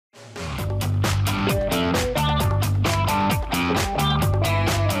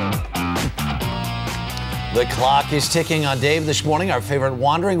The clock is ticking on Dave this morning. Our favorite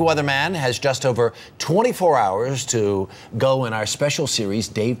wandering weatherman has just over 24 hours to go in our special series,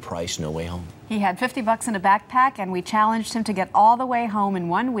 Dave Price, No Way Home. He had $50 in a backpack, and we challenged him to get all the way home in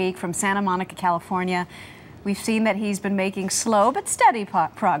 1 week from Santa Monica, California. We've seen that he's been making slow but steady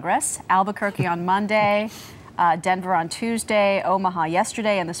progress. Albuquerque on Monday, Denver on Tuesday, Omaha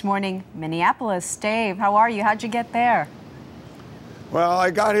yesterday, and this morning, Minneapolis. Dave, how are you? How'd you get there? Well,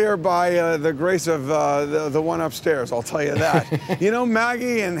 I got here by the grace of the one upstairs, I'll tell you that. You know,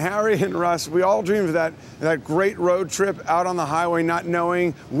 Maggie and Harry and Russ, we all dreamed of that great road trip out on the highway, not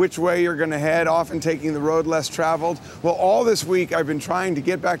knowing which way you're going to head, often taking the road less traveled. Well, all this week I've been trying to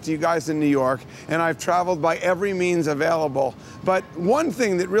get back to you guys in New York, and I've traveled by every means available. But one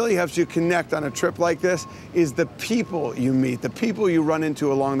thing that really helps you connect on a trip like this is the people you meet, the people you run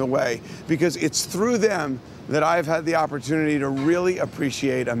into along the way, because it's through them that I've had the opportunity to really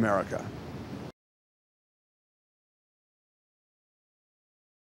appreciate America.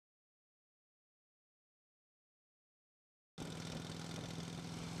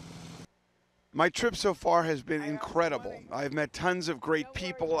 My trip so far has been incredible. I've met tons of great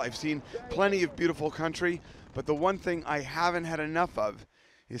people. I've seen plenty of beautiful country, but the one thing I haven't had enough of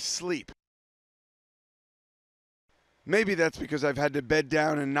is sleep. Maybe that's because I've had to bed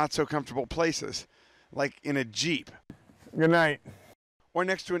down in not so comfortable places, like in a Jeep. Good night. Or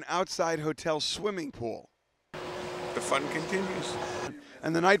next to an outside hotel swimming pool. The fun continues.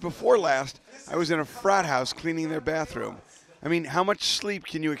 And the night before last, I was in a frat house cleaning their bathroom. I mean, how much sleep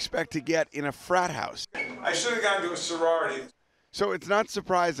can you expect to get in a frat house? I should have gone to a sorority. So it's not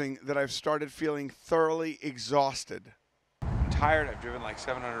surprising that I've started feeling thoroughly exhausted. I'm tired. I've driven like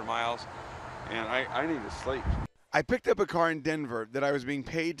 700 miles, and I need to sleep. I picked up a car in Denver that I was being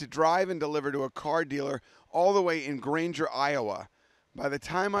paid to drive and deliver to a car dealer all the way in Granger, Iowa. By the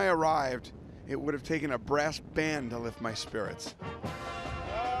time I arrived, it would have taken a brass band to lift my spirits.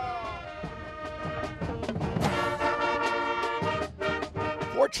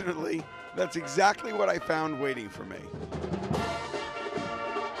 Fortunately, that's exactly what I found waiting for me.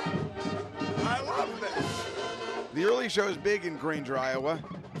 I love this. The early show is big in Granger, Iowa,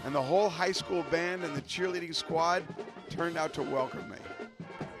 and the whole high school band and the cheerleading squad turned out to welcome me.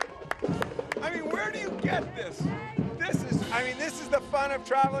 I mean, where do you get this? This is the fun of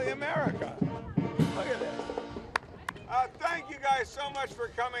traveling America. Look at this. Thank you guys so much for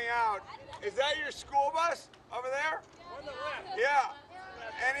coming out. Is that your school bus over there? On the left. Yeah.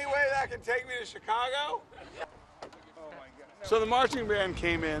 Any way that can take me to Chicago? Oh my God. So the marching band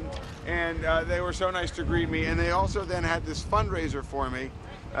came in, and they were so nice to greet me, and they also then had this fundraiser for me.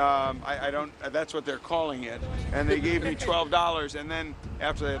 That's what they're calling it. And they gave me $12, and then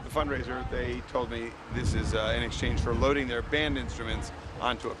after they had the fundraiser, they told me this is in exchange for loading their band instruments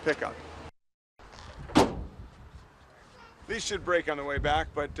onto a pickup. These should break on the way back,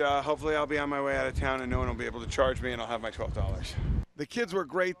 but hopefully I'll be on my way out of town and no one will be able to charge me and I'll have my $12. The kids were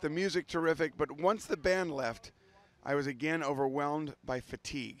great, the music terrific, but once the band left, I was again overwhelmed by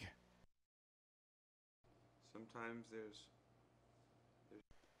fatigue. Sometimes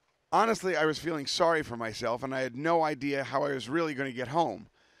Honestly, I was feeling sorry for myself, and I had no idea how I was really going to get home.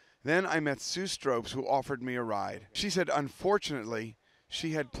 Then I met Sue Stropes, who offered me a ride. She said, unfortunately,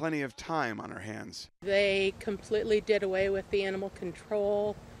 she had plenty of time on her hands. They completely did away with the animal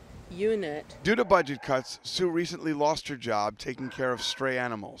control unit. Due to budget cuts, Sue recently lost her job taking care of stray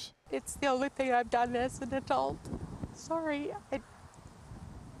animals. It's the only thing I've done as an adult. Sorry.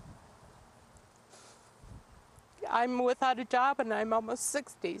 I'm without a job and I'm almost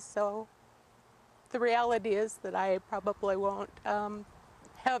 60, so the reality is that I probably won't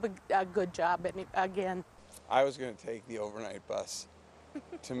have a good job again. I was going to take the overnight bus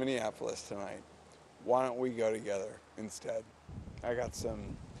to Minneapolis tonight. Why don't we go together instead? I got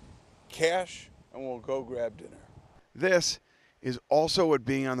some cash and we'll go grab dinner. This is also what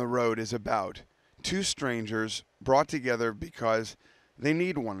being on the road is about. Two strangers brought together because they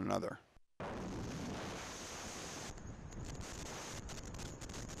need one another.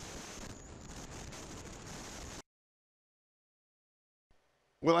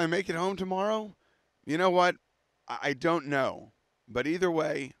 Will I make it home tomorrow? You know what? I don't know. But either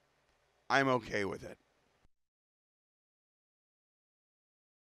way, I'm okay with it.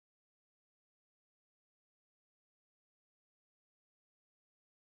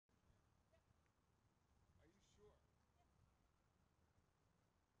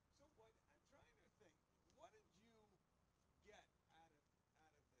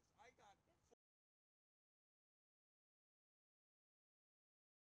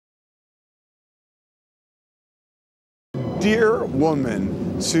 Dear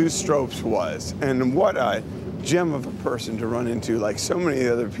woman, Sue Stropes was. And what a gem of a person to run into, like so many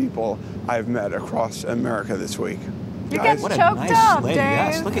other people I've met across America this week. You're Guys, getting choked up, Dave.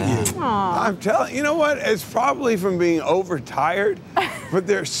 Yes, look at you. I'm telling you know what? It's probably from being overtired, but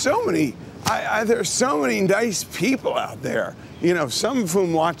there's so many. There's so many nice people out there. You know, some of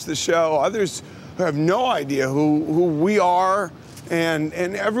whom watch the show, others who have no idea who we are, and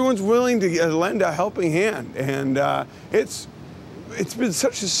everyone's willing to lend a helping hand. And it's been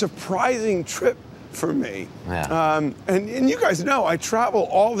such a surprising trip for me. Yeah. And you guys know I travel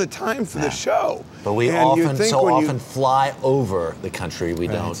all the time for the show. But we And you think when often fly over the country. We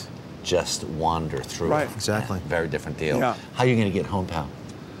Right. don't just wander through Right. it. Exactly. Very different deal. Yeah. How are you going to get home, pal?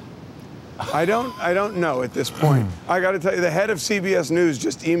 I don't know at this point. I got to tell you, the head of CBS News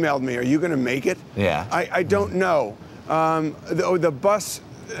just emailed me. Are you going to make it? Yeah. I don't know. The bus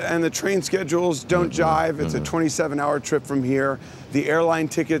and the train schedules don't jive. It's a 27-hour trip from here. The airline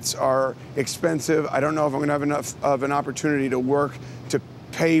tickets are expensive. I don't know if I'm going to have enough of an opportunity to work to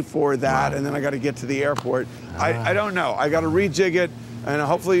pay for that, and then I got to get to the airport. I don't know. I got to rejig it, and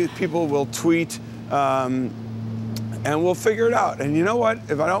hopefully people will tweet. And we'll figure it out. And you know what?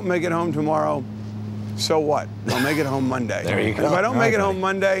 If I don't make it home tomorrow, so what? I'll make it home Monday. There you go. If I don't make it home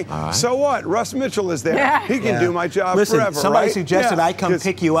Monday, so what? Russ Mitchell is there. Yeah. He can do my job Listen, forever, somebody right? suggested Yeah. I come 'Cause-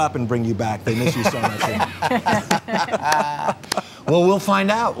 pick you up and bring you back. They miss you so much. Well, we'll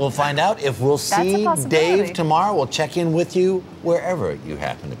find out. We'll find out if we'll see possibility. Dave tomorrow. We'll check in with you wherever you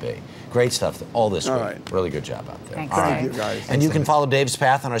happen to be. Great stuff all this All week. right. Really good job out there. Thanks, All Dave. Thank you, guys. And you can follow Dave's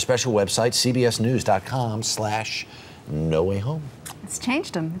path on our special website, cbsnews.com/nowayhome. It's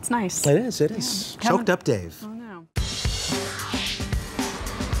changed him. It's nice. It is. Kevin- Choked up Dave.